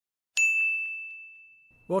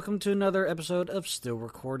Welcome to another episode of Still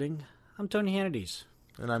Recording. I'm Tony Hannity's.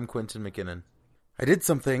 And I'm Quentin McKinnon. I did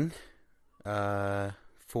something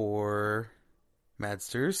for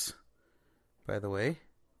Madsters, by the way.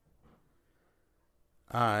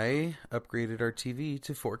 I upgraded our TV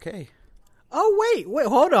to 4K. Oh, wait,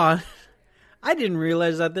 hold on. I didn't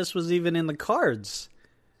realize that this was even in the cards.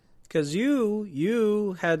 Because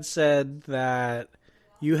you had said that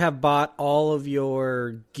you have bought all of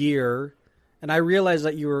your gear, and I realized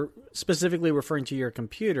that you were specifically referring to your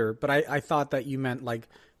computer, but I thought that you meant like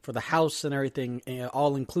for the house and everything,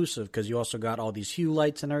 all inclusive, because you also got all these hue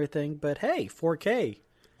lights and everything. But hey, 4K.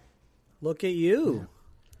 Look at you.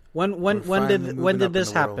 Yeah. When did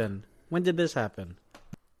this happen? When did this happen?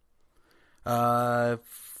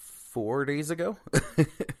 4 days ago.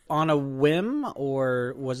 On a whim,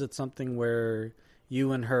 or was it something where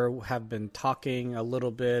you and her have been talking a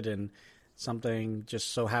little bit and something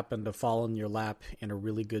just so happened to fall in your lap in a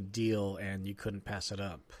really good deal and you couldn't pass it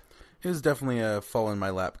up? It was definitely a fall in my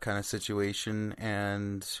lap kind of situation,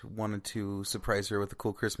 and wanted to surprise her with a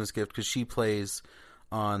cool Christmas gift because she plays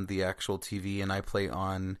on the actual TV and I play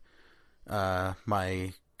on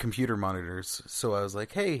my computer monitors. So I was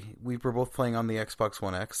like, hey, we were both playing on the Xbox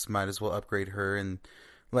One X, might as well upgrade her and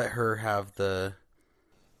let her have the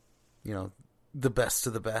best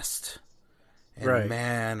of the best. And right.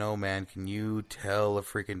 Man, oh man, can you tell a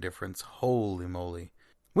freaking difference? Holy moly.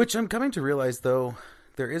 Which I'm coming to realize, though,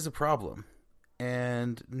 there is a problem.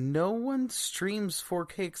 And no one streams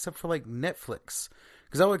 4K except for, like, Netflix.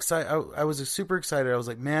 Because I was super excited. I was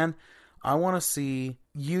like, man, I want to see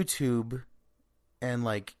YouTube and,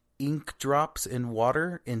 like, ink drops in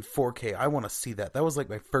water in 4K. I want to see that. That was, like,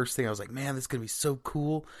 my first thing. I was like, man, this is going to be so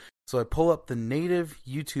cool. So I pull up the native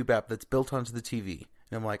YouTube app that's built onto the TV.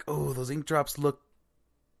 And I'm like, oh, those ink drops look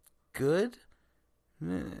good?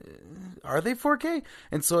 Are they 4K?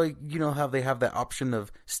 And so, you know how they have that option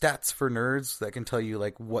of stats for nerds that can tell you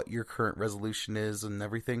like what your current resolution is and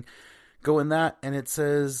everything. Go in that, and it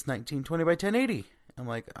says 1920 by 1080. I'm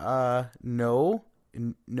like, no,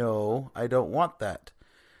 I don't want that.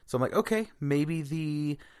 So I'm like, okay, maybe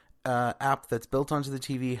the app that's built onto the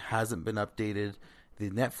TV hasn't been updated. The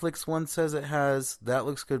Netflix one says it has. That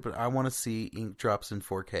looks good, but I want to see ink drops in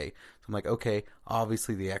 4K. So I'm like, okay,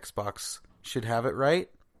 obviously the Xbox should have it, right?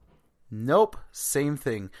 Nope. Same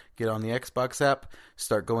thing. Get on the Xbox app,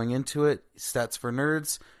 start going into it. Stats for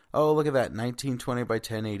nerds. Oh, look at that. 1920 by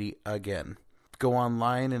 1080 again. Go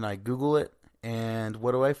online and I Google it. And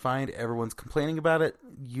what do I find? Everyone's complaining about it.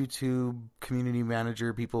 YouTube community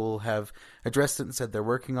manager people have addressed it and said they're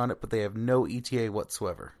working on it, but they have no ETA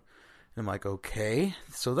whatsoever. And I'm like, okay,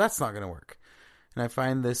 so that's not going to work. And I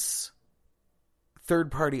find this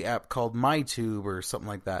third-party app called MyTube or something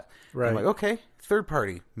like that. Right. I'm like, okay,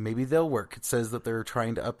 third-party. Maybe they'll work. It says that they're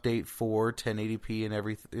trying to update for 1080p and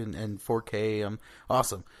everything and 4K.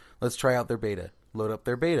 Awesome. Let's try out their beta. Load up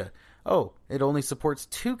their beta. Oh, it only supports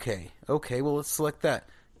 2K. Okay, well, let's select that.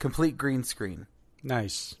 Complete green screen.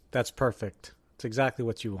 Nice. That's perfect. It's exactly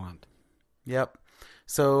what you want. Yep.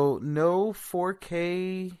 So no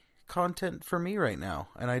 4K content for me right now,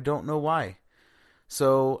 and I don't know why.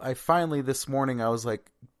 So I finally, this morning, I was like,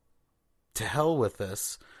 to hell with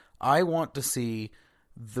this. I want to see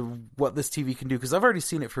what this TV can do, because I've already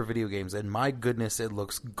seen it for video games, and my goodness, it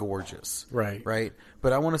looks gorgeous. Right.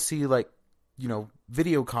 But I want to see, like,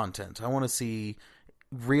 video content. I want to see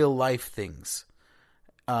real life things.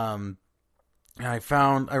 And I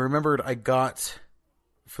remembered I got,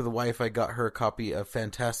 for the wife, I got her a copy of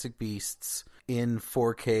Fantastic Beasts in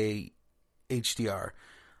 4K HDR.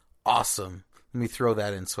 Awesome. Let me throw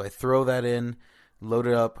that in. So I throw that in, load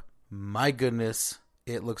it up. My goodness,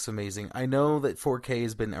 it looks amazing. I know that 4K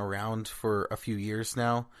has been around for a few years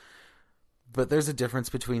now, but there's a difference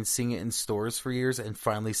between seeing it in stores for years and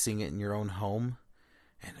finally seeing it in your own home.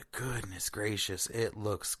 And goodness gracious, it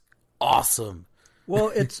looks awesome.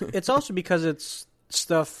 Well, it's also because it's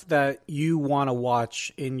stuff that you want to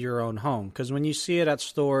watch in your own home. Because when you see it at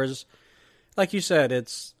stores, like you said,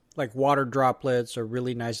 it's like water droplets or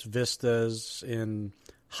really nice vistas in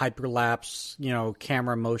hyperlapse,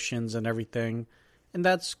 camera motions and everything. And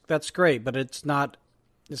that's great, but it's not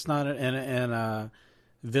in a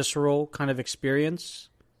visceral kind of experience,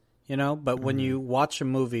 But when you watch a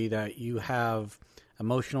movie that you have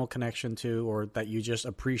emotional connection to, or that you just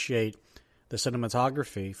appreciate the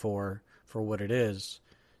cinematography for what it is,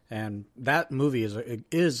 and that movie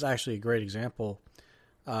is actually a great example.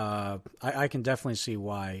 I can definitely see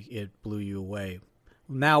why it blew you away.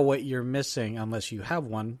 Now, what you're missing, unless you have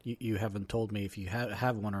one, you haven't told me if you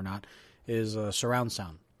have one or not, is surround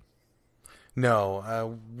sound.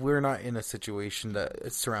 No, we're not in a situation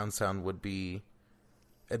that surround sound would be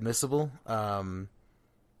admissible.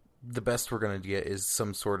 The best we're going to get is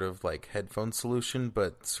some sort of like headphone solution,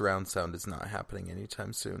 but surround sound is not happening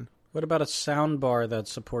anytime soon. What about a sound bar that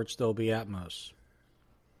supports Dolby Atmos?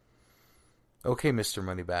 Okay, Mr.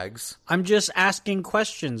 Moneybags. I'm just asking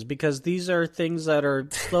questions because these are things that are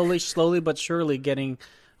slowly but surely getting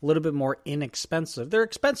a little bit more inexpensive. They're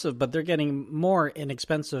expensive, but they're getting more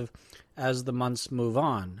inexpensive as the months move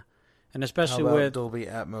on. And especially How about with Dolby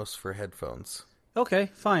Atmos for headphones?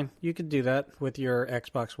 Okay, fine. You could do that with your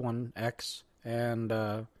Xbox One X and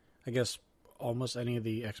I guess almost any of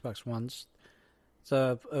the Xbox Ones. It's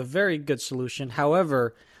a very good solution.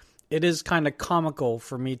 However, it is kind of comical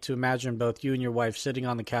for me to imagine both you and your wife sitting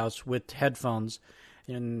on the couch with headphones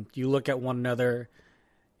and you look at one another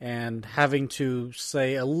and having to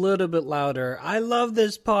say a little bit louder, "I love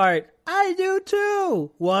this part. I do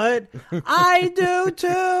too." What? I do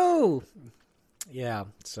too. Yeah,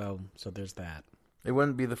 so there's that. It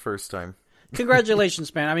wouldn't be the first time.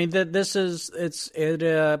 Congratulations, man. I mean, this is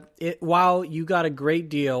while you got a great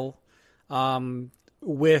deal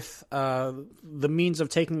with the means of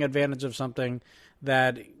taking advantage of something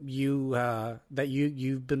that you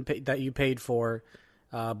paid for,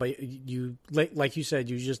 but you like you said,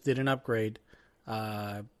 you just did an upgrade.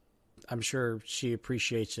 I'm sure she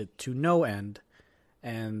appreciates it to no end,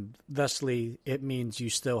 and thusly it means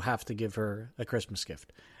you still have to give her a Christmas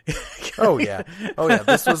gift. Oh yeah.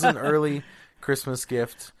 This was an early Christmas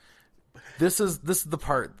gift. This is the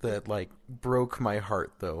part that like broke my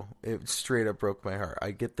heart though. It straight up broke my heart. I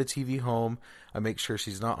get the TV home. I make sure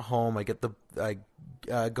she's not home. I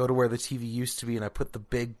go to where the TV used to be and I put the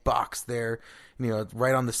big box there,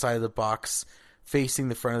 right on the side of the box facing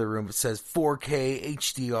the front of the room. It says 4K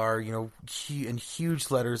HDR, in huge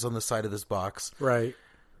letters on the side of this box. Right.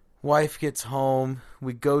 Wife gets home.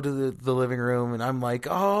 We go to the living room, and I'm like,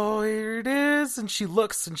 "Oh, here it is." And she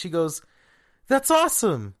looks, and she goes, "That's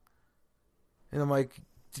awesome." And I'm like,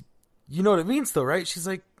 "You know what it means, though, right?" She's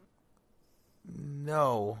like,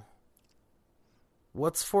 "No.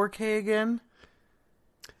 What's 4K again?"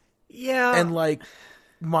 Yeah. And, like,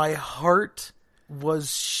 my heart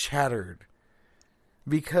was shattered.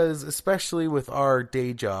 Because, especially with our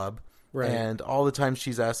day job, right. And all the time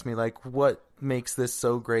she's asked me, like, what makes this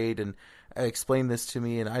so great? And I explained this to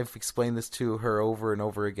me, and I've explained this to her over and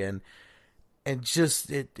over again. And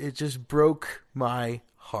it just broke my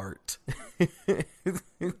heart.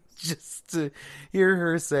 Just to hear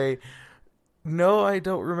her say, "No, I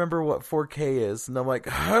don't remember what 4K is." And I'm like,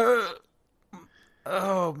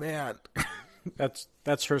 oh, man.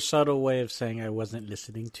 That's her subtle way of saying, "I wasn't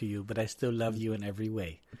listening to you, but I still love you in every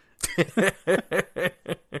way."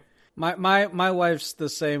 My wife's the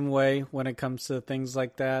same way when it comes to things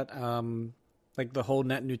like that. Like the whole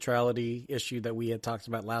net neutrality issue that we had talked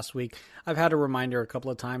about last week. I've had to remind her a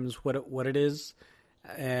couple of times what it is.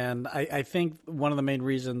 And I think one of the main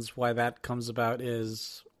reasons why that comes about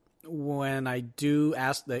is when I do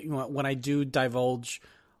ask that, when I do divulge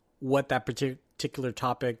what that particular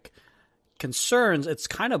topic concerns, it's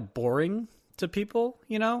kind of boring to people,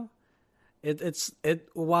 It's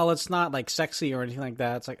while it's not like sexy or anything like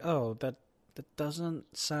that, it's like, oh, that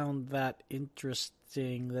doesn't sound that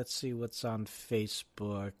interesting. Let's see what's on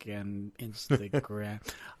Facebook and Instagram.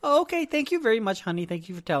 Oh, okay, thank you very much, honey. Thank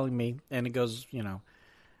you for telling me. And it goes,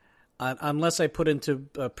 unless I put into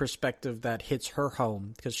a perspective that hits her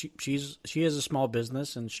home, because she has a small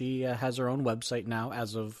business and she has her own website now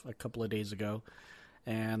as of a couple of days ago.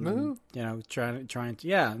 And trying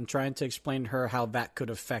to explain to her how that could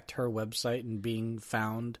affect her website and being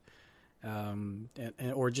found,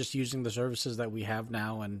 or just using the services that we have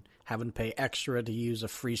now and having to pay extra to use a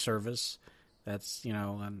free service. That's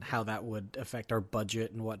and how that would affect our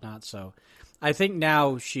budget and whatnot. So, I think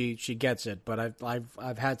now she gets it, but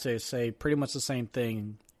I've had to say pretty much the same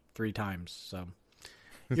thing 3 times. So.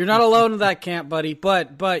 You're not alone in that camp, buddy.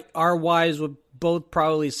 But our wives would both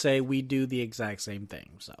probably say we do the exact same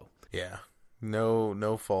thing. So yeah,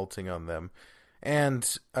 no faulting on them.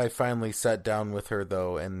 And I finally sat down with her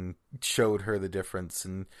though and showed her the difference.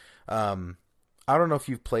 And I don't know if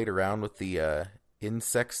you've played around with the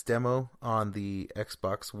Insects demo on the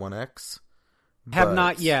Xbox One X. Have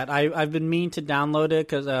not yet. I've been meaning to download it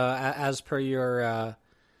because as per your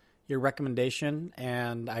recommendation,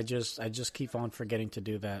 and I just keep on forgetting to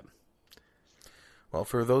do that. Well,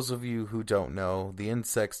 for those of you who don't know, the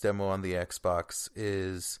Insects demo on the Xbox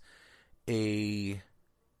is it's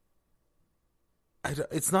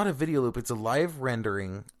not a video loop, it's a live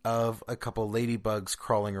rendering of a couple ladybugs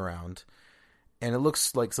crawling around. and it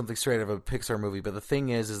looks like something straight out of a Pixar movie. But the thing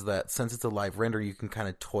is that since it's a live render, you can kind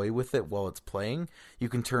of toy with it while it's playing. You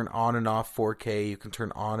can turn on and off 4K. You can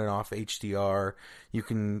turn on and off HDR. You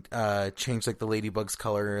can change like the ladybug's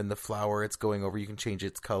color and the flower it's going over. You can change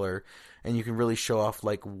its color, and you can really show off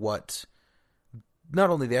like what not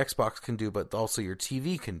only the Xbox can do, but also your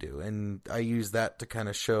TV can do. And I use that to kind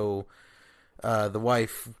of show the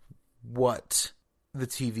wife what the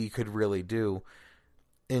TV could really do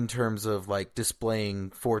in terms of like displaying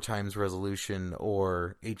 4 times resolution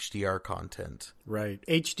or HDR content. Right.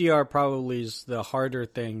 HDR probably is the harder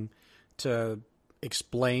thing to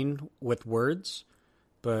explain with words,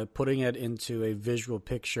 but putting it into a visual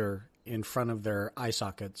picture in front of their eye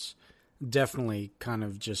sockets definitely kind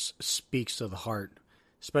of just speaks to the heart,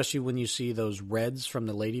 especially when you see those reds from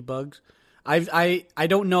the ladybugs. I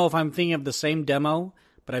don't know if I'm thinking of the same demo,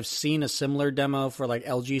 but I've seen a similar demo for like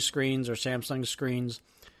LG screens or Samsung screens.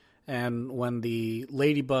 And when the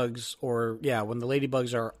ladybugs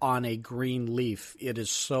are on a green leaf, it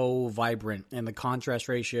is so vibrant and the contrast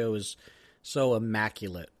ratio is so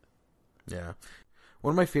immaculate. Yeah.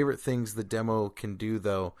 One of my favorite things the demo can do,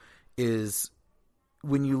 though, is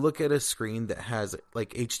when you look at a screen that has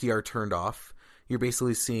like HDR turned off, you're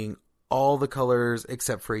basically seeing all the colors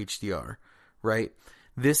except for HDR, right?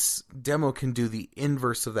 This demo can do the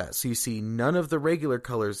inverse of that. So you see none of the regular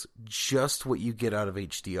colors, just what you get out of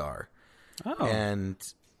HDR. Oh. And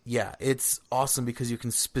yeah, it's awesome because you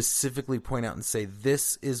can specifically point out and say,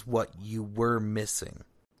 this is what you were missing.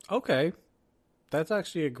 Okay. That's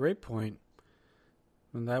actually a great point.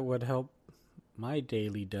 And that would help my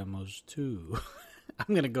daily demos too.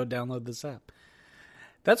 I'm going to go download this app.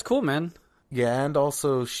 That's cool, man. Yeah, and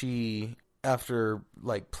also she, after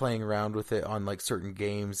like playing around with it on like certain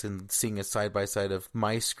games and seeing a side by side of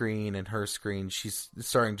my screen and her screen, she's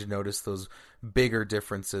starting to notice those bigger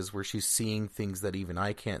differences where she's seeing things that even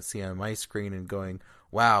I can't see on my screen and going,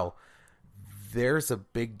 wow, there's a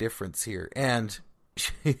big difference here. And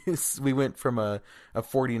we went from a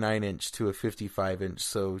 49 inch to a 55 inch,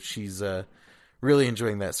 so she's really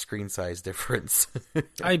enjoying that screen size difference.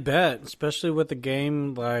 I bet, especially with a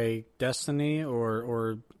game like Destiny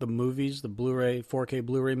or the movies, the Blu-ray, 4K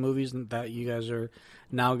Blu-ray movies that you guys are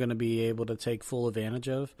now going to be able to take full advantage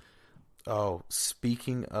of. Oh,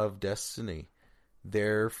 speaking of Destiny,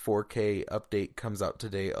 their 4K update comes out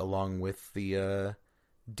today along with the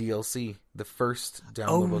DLC, the first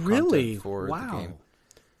downloadable content for the game.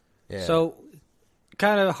 Yeah. So,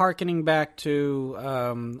 kind of hearkening back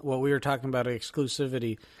to what we were talking about,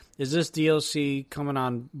 exclusivity, is this DLC coming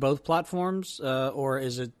on both platforms, or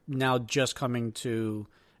is it now just coming to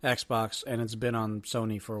Xbox and it's been on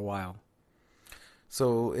Sony for a while?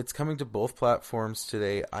 So it's coming to both platforms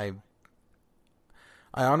today. I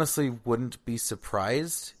honestly wouldn't be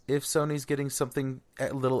surprised if Sony's getting something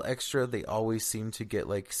a little extra. They always seem to get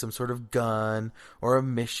like some sort of gun or a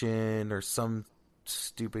mission or some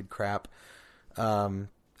stupid crap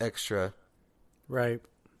extra. Right.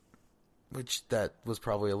 Which that was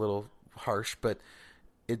probably a little harsh, but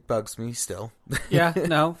it bugs me still. Yeah,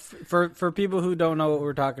 no. For people who don't know what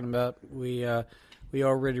we're talking about, we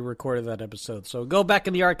already recorded that episode. So go back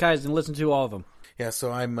in the archives and listen to all of them. Yeah,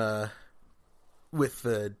 so I'm with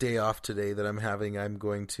the day off today that I'm having, I'm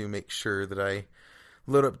going to make sure that I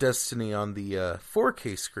load up Destiny on the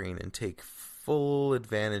 4K screen and take full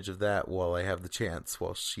advantage of that while I have the chance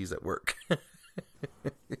while she's at work.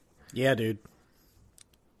 Yeah, dude.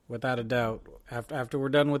 Without a doubt. After we're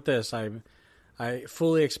done with this, I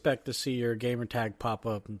fully expect to see your gamer tag pop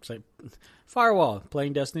up and say, Firewall,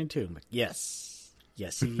 playing Destiny 2. I'm like, yes.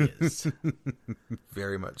 Yes, he is.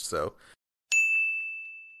 Very much so.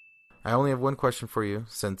 I only have one question for you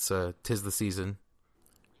since 'tis the season.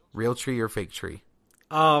 Real tree or fake tree?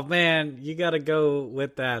 Oh, man. You got to go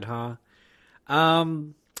with that, huh?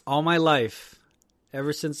 All my life,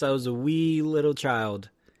 ever since I was a wee little child,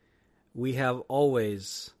 we have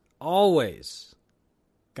always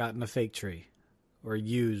gotten a fake tree or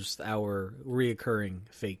used our reoccurring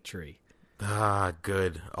fake tree. Ah,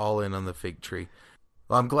 good. All in on the fake tree.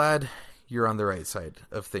 Well, I'm glad you're on the right side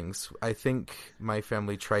of things. I think my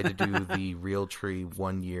family tried to do the real tree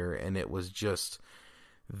one year, and it was just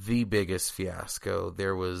the biggest fiasco.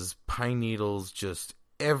 There was pine needles just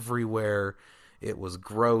everywhere. It was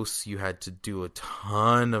gross. You had to do a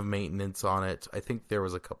ton of maintenance on it. I think there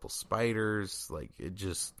was a couple spiders. Like, it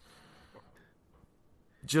just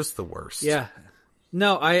the worst. Yeah.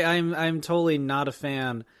 No, I'm totally not a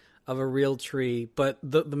fan of a real tree, but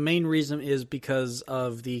the main reason is because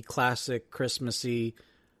of the classic Christmassy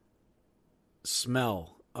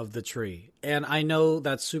smell of the tree. And I know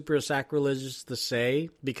that's super sacrilegious to say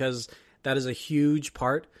because That is a huge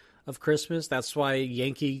part of Christmas. That's why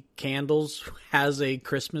Yankee Candles has a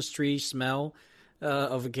Christmas tree smell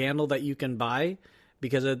of a candle that you can buy,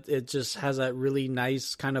 because it just has that really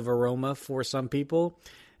nice kind of aroma for some people.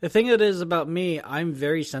 The thing it is about me, I'm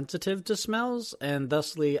very sensitive to smells, and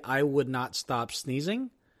thusly I would not stop sneezing.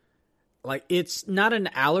 Like, it's not an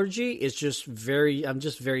allergy, it's just I'm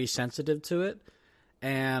just very sensitive to it.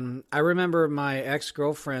 And I remember my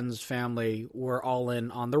ex-girlfriend's family were all in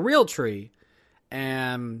on the real tree,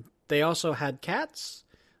 and they also had cats.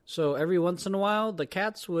 So every once in a while, the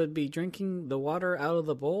cats would be drinking the water out of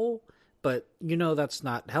the bowl. But that's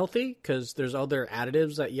not healthy, because there's other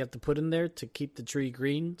additives that you have to put in there to keep the tree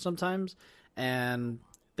green sometimes. And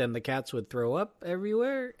then the cats would throw up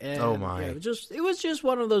everywhere. And oh my! Yeah, it was just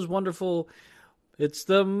one of those wonderful. It's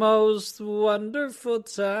the most wonderful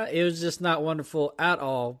time. It was just not wonderful at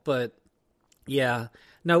all. But yeah,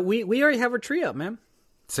 no, we already have our tree up, man.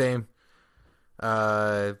 Same.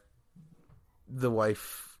 The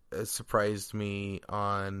wife surprised me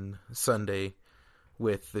on Sunday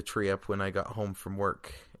with the tree up when I got home from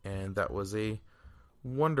work, and that was a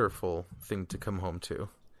wonderful thing to come home to.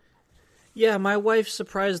 Yeah, my wife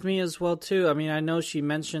surprised me as well, too. I mean, I know she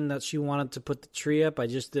mentioned that she wanted to put the tree up. I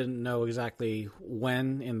just didn't know exactly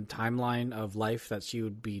when in the timeline of life that she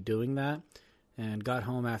would be doing that. And got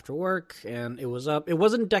home after work, and it was up. It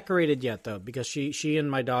wasn't decorated yet, though, because she and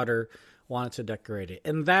my daughter wanted to decorate it.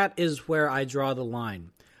 And that is where I draw the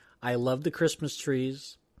line. I love the Christmas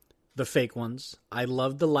trees, the fake ones. I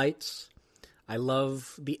love the lights. I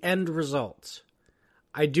love the end result.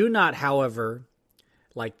 I do not, however,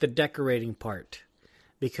 like the decorating part,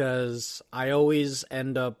 because I always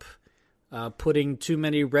end up putting too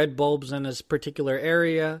many red bulbs in this particular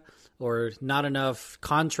area, or not enough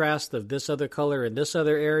contrast of this other color in this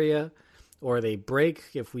other area, or they break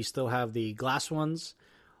if we still have the glass ones,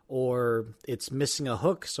 or it's missing a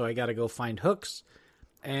hook, so I got to go find hooks.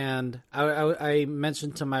 And I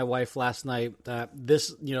mentioned to my wife last night that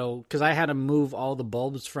this, because I had to move all the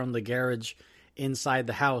bulbs from the garage inside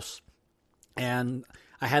the house, and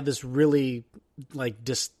I had this really like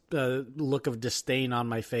look of disdain on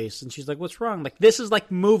my face. And she's like, "What's wrong?" Like, this is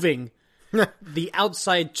like moving the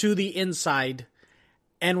outside to the inside,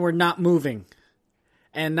 and we're not moving.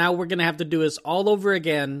 And now we're going to have to do this all over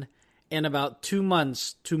again in about 2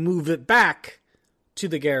 months to move it back to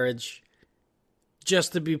the garage,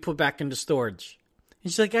 just to be put back into storage.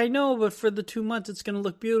 And she's like, "I know, but for the 2 months, it's going to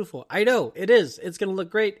look beautiful." I know, it is. It's going to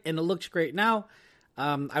look great, and it looks great now.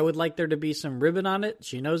 I would like there to be some ribbon on it.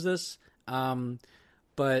 She knows this.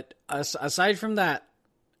 But aside from that,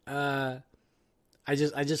 I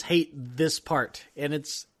just hate this part. And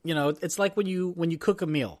it's, it's like when you cook a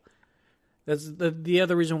meal. That's the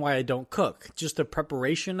other reason why I don't cook. Just the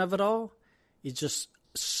preparation of it all is just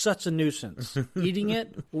such a nuisance. Eating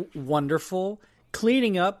it, wonderful.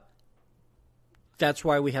 Cleaning up, that's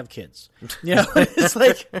why we have kids. It's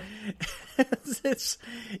like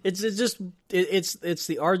it's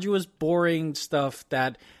the arduous, boring stuff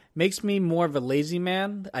that makes me more of a lazy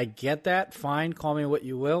man. I get that. Fine, call me what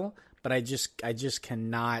you will, but I just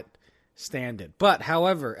cannot stand it. But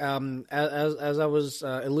however, as I was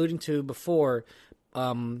alluding to before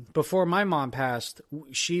my mom passed,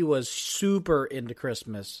 she was super into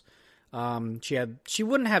Christmas. She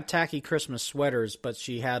wouldn't have tacky Christmas sweaters, but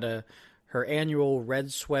she had her annual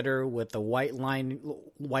red sweater with the white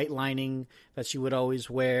lining that she would always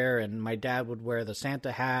wear, and my dad would wear the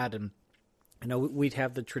Santa hat, and we'd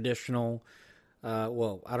have the traditional.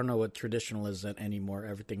 Well, I don't know what traditional is anymore.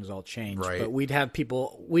 Everything's all changed. Right. But we'd have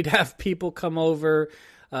people come over,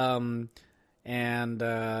 no,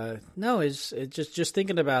 it's just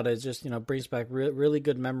thinking about it. Just brings back really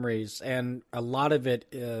good memories, and a lot of it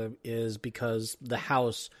is because the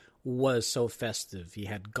house was so festive. You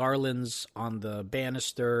had garlands on the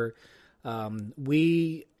banister.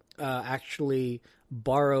 We actually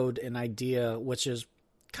borrowed an idea, which is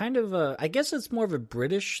kind of I guess it's more of a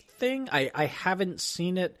British thing. I haven't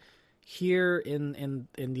seen it here in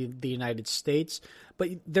the United States, but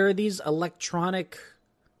there are these electronic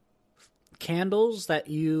candles that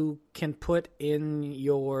you can put in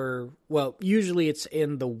usually it's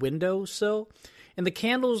in the windowsill. And the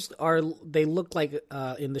candles they look like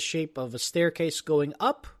in the shape of a staircase going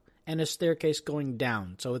up and a staircase going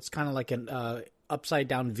down. So it's kind of like an upside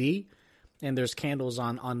down V, and there's candles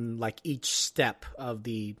on like each step of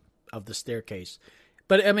the staircase.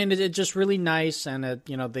 But I mean, it's just really nice, and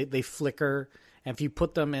they flicker. And if you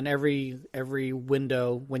put them in every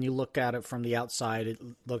window, when you look at it from the outside, it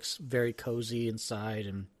looks very cozy inside,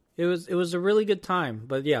 and it was a really good time.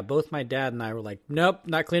 But yeah, both my dad and I were like, "Nope,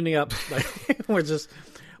 not cleaning up." Like,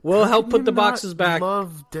 We'll help How put can the you boxes not back.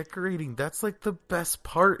 Love decorating. That's like the best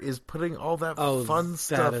part is putting all that fun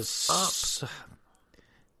stuff that is up.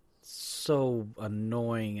 so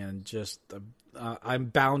annoying and just I'm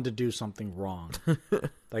bound to do something wrong.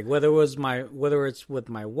 Like whether it's with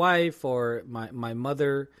my wife or my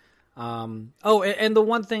mother. And the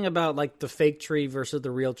one thing about like the fake tree versus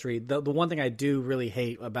the real tree, the one thing I do really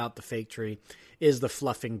hate about the fake tree is the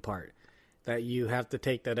fluffing part. That you have to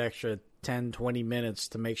take that extra 10, 20 minutes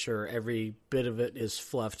to make sure every bit of it is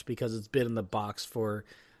fluffed because it's been in the box for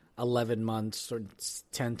 11 months or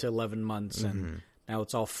 10 to 11 months and now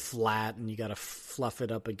it's all flat and you got to fluff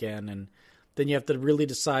it up again. And then you have to really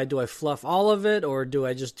decide, do I fluff all of it or do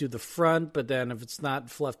I just do the front? But then if it's not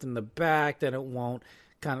fluffed in the back, then it won't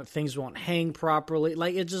things won't hang properly.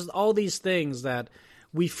 Like it's just all these things that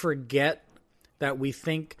we forget that we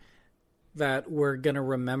think that we're going to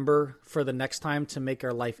remember for the next time to make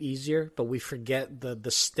our life easier, but we forget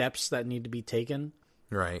the steps that need to be taken.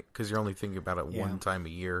 Right, because you're only thinking about it one time a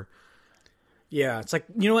year. Yeah, it's like,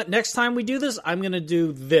 you know what, next time we do this, I'm going to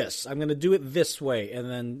do this. I'm going to do it this way. And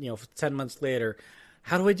then, 10 months later,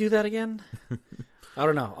 how do I do that again? I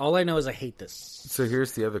don't know. All I know is I hate this. So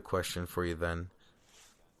here's the other question for you then.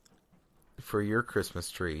 For your Christmas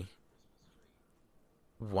tree,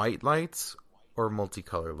 white lights or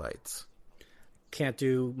multicolored lights? Can't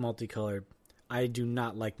do multicolored. I do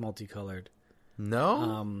not like multicolored.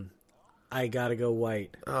 No? I gotta go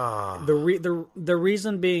white. Oh. The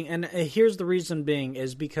reason being, and here's the reason being,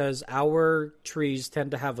 is because our trees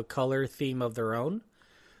tend to have a color theme of their own.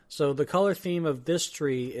 So the color theme of this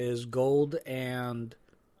tree is gold and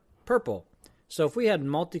purple. So if we had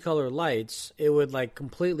multicolored lights, it would like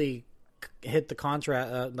completely hit the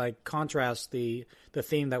contrast the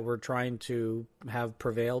theme that we're trying to have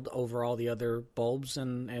prevailed over all the other bulbs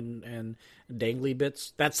and dangly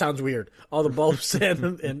bits. That sounds weird. All the bulbs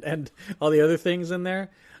and all the other things in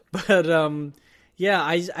there. But yeah,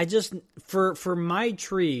 I just for my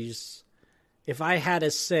trees, if I had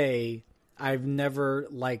to say, I've never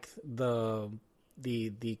liked the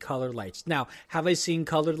colored lights. Now, have I seen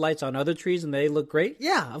colored lights on other trees and they look great?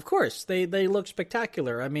 Yeah, of course. They look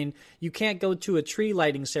spectacular. I mean, you can't go to a tree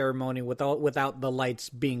lighting ceremony without the lights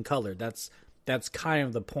being colored. That's kind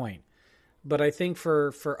of the point. But I think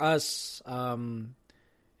for us, and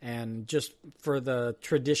just for the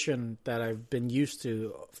tradition that I've been used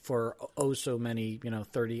to for so many,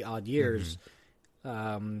 30 odd years,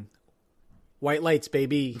 white lights,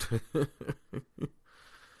 baby.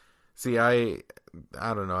 See, I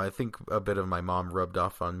don't know. I think a bit of my mom rubbed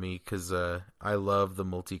off on me because I love the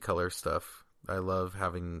multicolor stuff. I love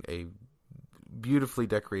having a beautifully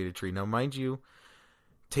decorated tree. Now, mind you,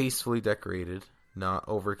 tastefully decorated, not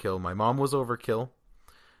overkill. My mom was overkill,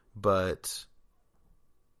 but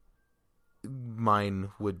mine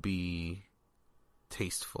would be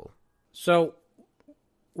tasteful. So,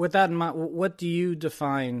 with that in mind, what do you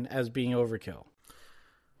define as being overkill?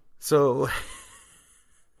 So...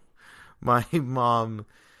 My mom,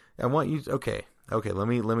 I want you. Okay. Let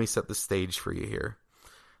me set the stage for you here.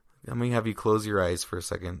 Let me have you close your eyes for a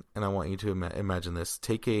second, and I want you to imagine this.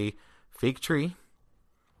 Take a fake tree,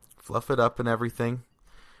 fluff it up and everything.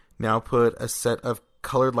 Now put a set of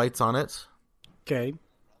colored lights on it. Okay.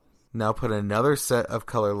 Now put another set of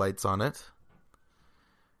colored lights on it.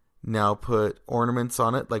 Now put ornaments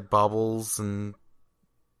on it, like baubles and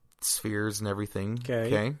spheres and everything.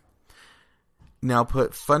 Okay. Now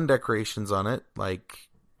put fun decorations on it, like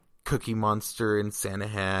Cookie Monster and Santa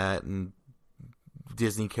Hat and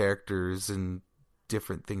Disney characters and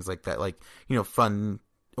different things like that. Like, fun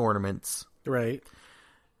ornaments. Right.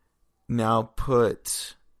 Now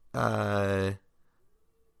put candy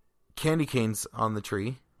canes on the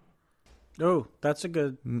tree. Oh, that's a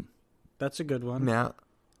good one.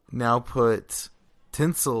 Now put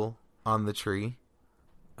tinsel on the tree.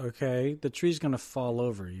 Okay, the tree's going to fall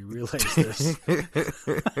over. You realize this.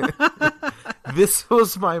 This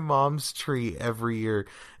was my mom's tree every year.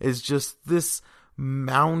 Is just this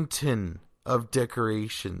mountain of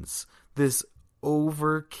decorations. This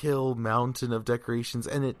overkill mountain of decorations.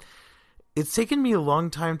 And it's taken me a long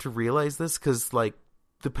time to realize this because, like,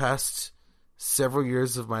 the past several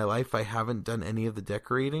years of my life, I haven't done any of the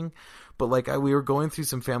decorating. But, like, we were going through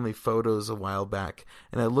some family photos a while back,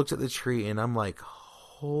 and I looked at the tree, and I'm like...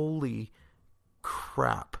 holy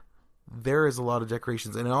crap, there is a lot of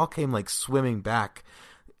decorations. And it all came like swimming back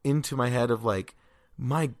into my head of like,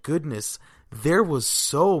 my goodness, there was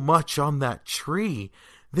so much on that tree.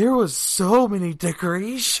 There was so many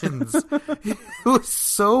decorations. It was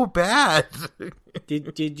so bad.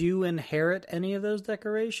 Did you inherit any of those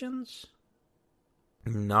decorations?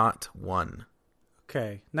 Not one.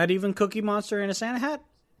 Okay. Not even Cookie Monster in a Santa hat?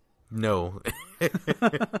 No.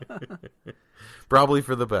 Probably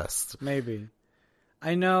for the best. Maybe.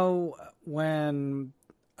 I know when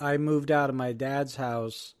I moved out of my dad's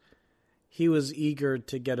house, he was eager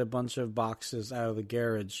to get a bunch of boxes out of the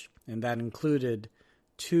garage, and that included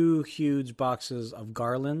 2 huge boxes of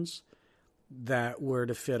garlands that were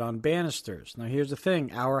to fit on banisters. Now, here's the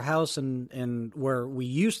thing. Our house in where we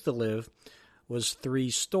used to live was 3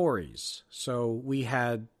 stories. So we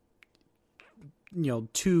had,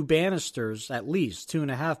 2 banisters, at least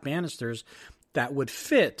 2.5 banisters that would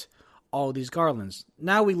fit all these garlands.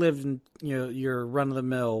 Now we live in, your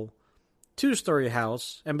run-of-the-mill 2-story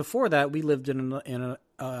house, and before that we lived in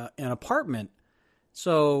an apartment.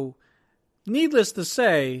 So, needless to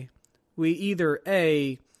say, we either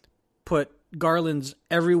A, put garlands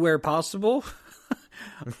everywhere possible,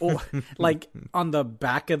 or like on the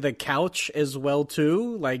back of the couch as well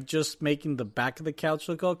too, like just making the back of the couch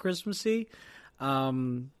look all Christmassy,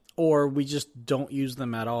 or we just don't use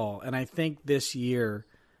them at all. And I think this year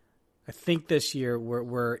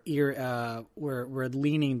we're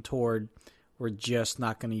leaning toward we're just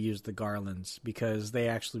not going to use the garlands because they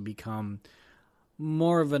actually become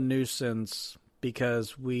more of a nuisance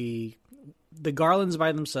because the garlands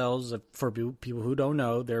by themselves, for people who don't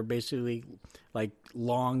know, they're basically like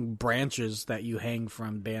long branches that you hang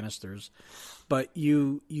from banisters, but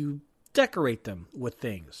you decorate them with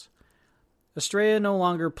things. Estrella no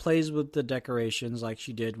longer plays with the decorations like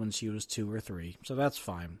she did when she was 2 or 3, so that's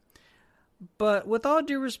fine. But with all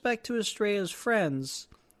due respect to Estrella's friends,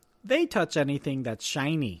 they touch anything that's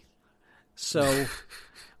shiny. So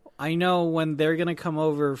I know when they're going to come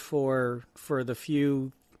over for the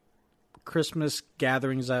few Christmas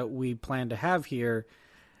gatherings that we plan to have here,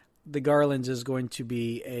 the garlands is going to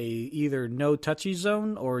be a either no touchy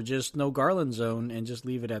zone or just no garland zone, and just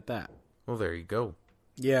leave it at that. Well, there you go.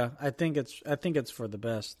 Yeah, I think it's for the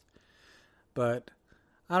best. But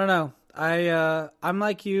I don't know. I'm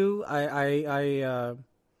like you. Well,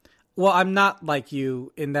 I'm not like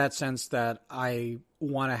you in that sense that I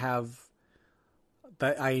want to have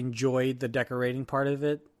that I enjoy the decorating part of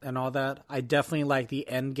it and all that. I definitely like the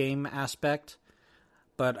end game aspect,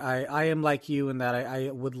 but I am like you in that I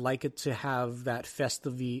would like it to have that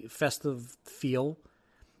festive feel.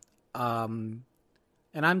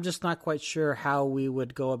 And I'm just not quite sure how we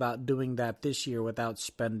would go about doing that this year without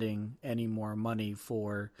spending any more money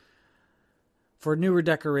for newer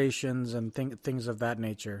decorations and things of that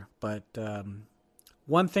nature. But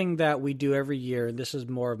one thing that we do every year, and this is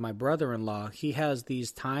more of my brother-in-law, he has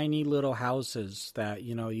these tiny little houses that,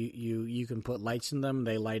 you can put lights in them,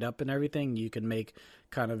 they light up and everything. You can make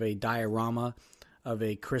kind of a diorama of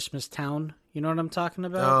a Christmas town. You know what I'm talking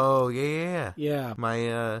about? Oh, yeah. Yeah.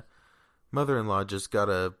 My mother-in-law just got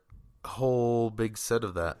a whole big set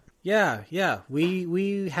of that. Yeah.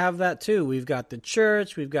 We have that too. We've got the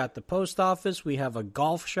church, we've got the post office, we have a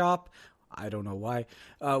golf shop. I don't know why.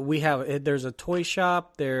 There's a toy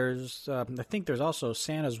shop. There's I think there's also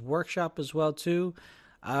Santa's workshop as well too.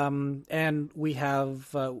 And we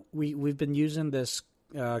have we've been using this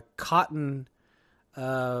cotton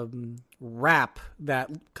wrap that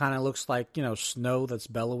kind of looks like snow that's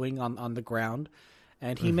bellowing on the ground,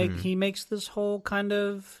 and he makes this whole kind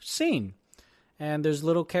of scene. And there's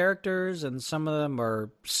little characters, and some of them are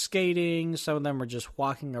skating, some of them are just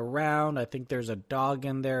walking around. I think there's a dog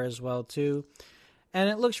in there as well too, and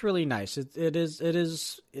it looks really nice. It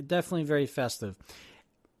is definitely very festive.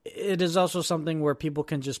 It is also something where people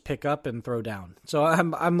can just pick up and throw down. So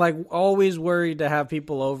I'm like always worried to have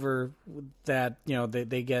people over that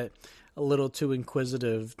they get a little too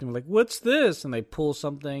inquisitive. They're like, "What's this?" and they pull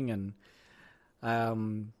something and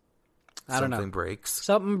I don't know.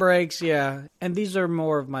 Something breaks, yeah. And these are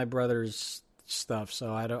more of my brother's stuff,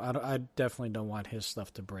 so I definitely don't want his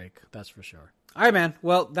stuff to break. That's for sure. All right, man.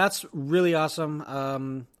 Well, that's really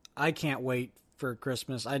awesome. I can't wait for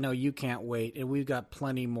Christmas. I know you can't wait, and we've got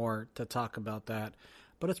plenty more to talk about that.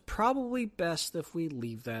 But it's probably best if we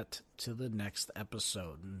leave that to the next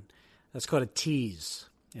episode. And that's called a tease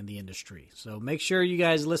in the industry. So make sure you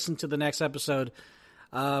guys listen to the next episode.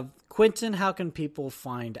 Quentin, how can people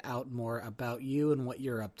find out more about you and what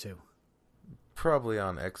you're up to? Probably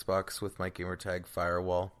on Xbox with my gamertag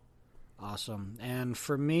Firewall. Awesome. And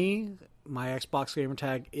for me, my Xbox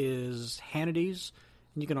gamertag is Hannity's,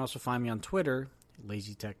 and you can also find me on Twitter,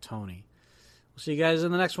 LazyTechTony. We'll see you guys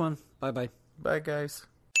in the next one. Bye-bye. Bye, guys.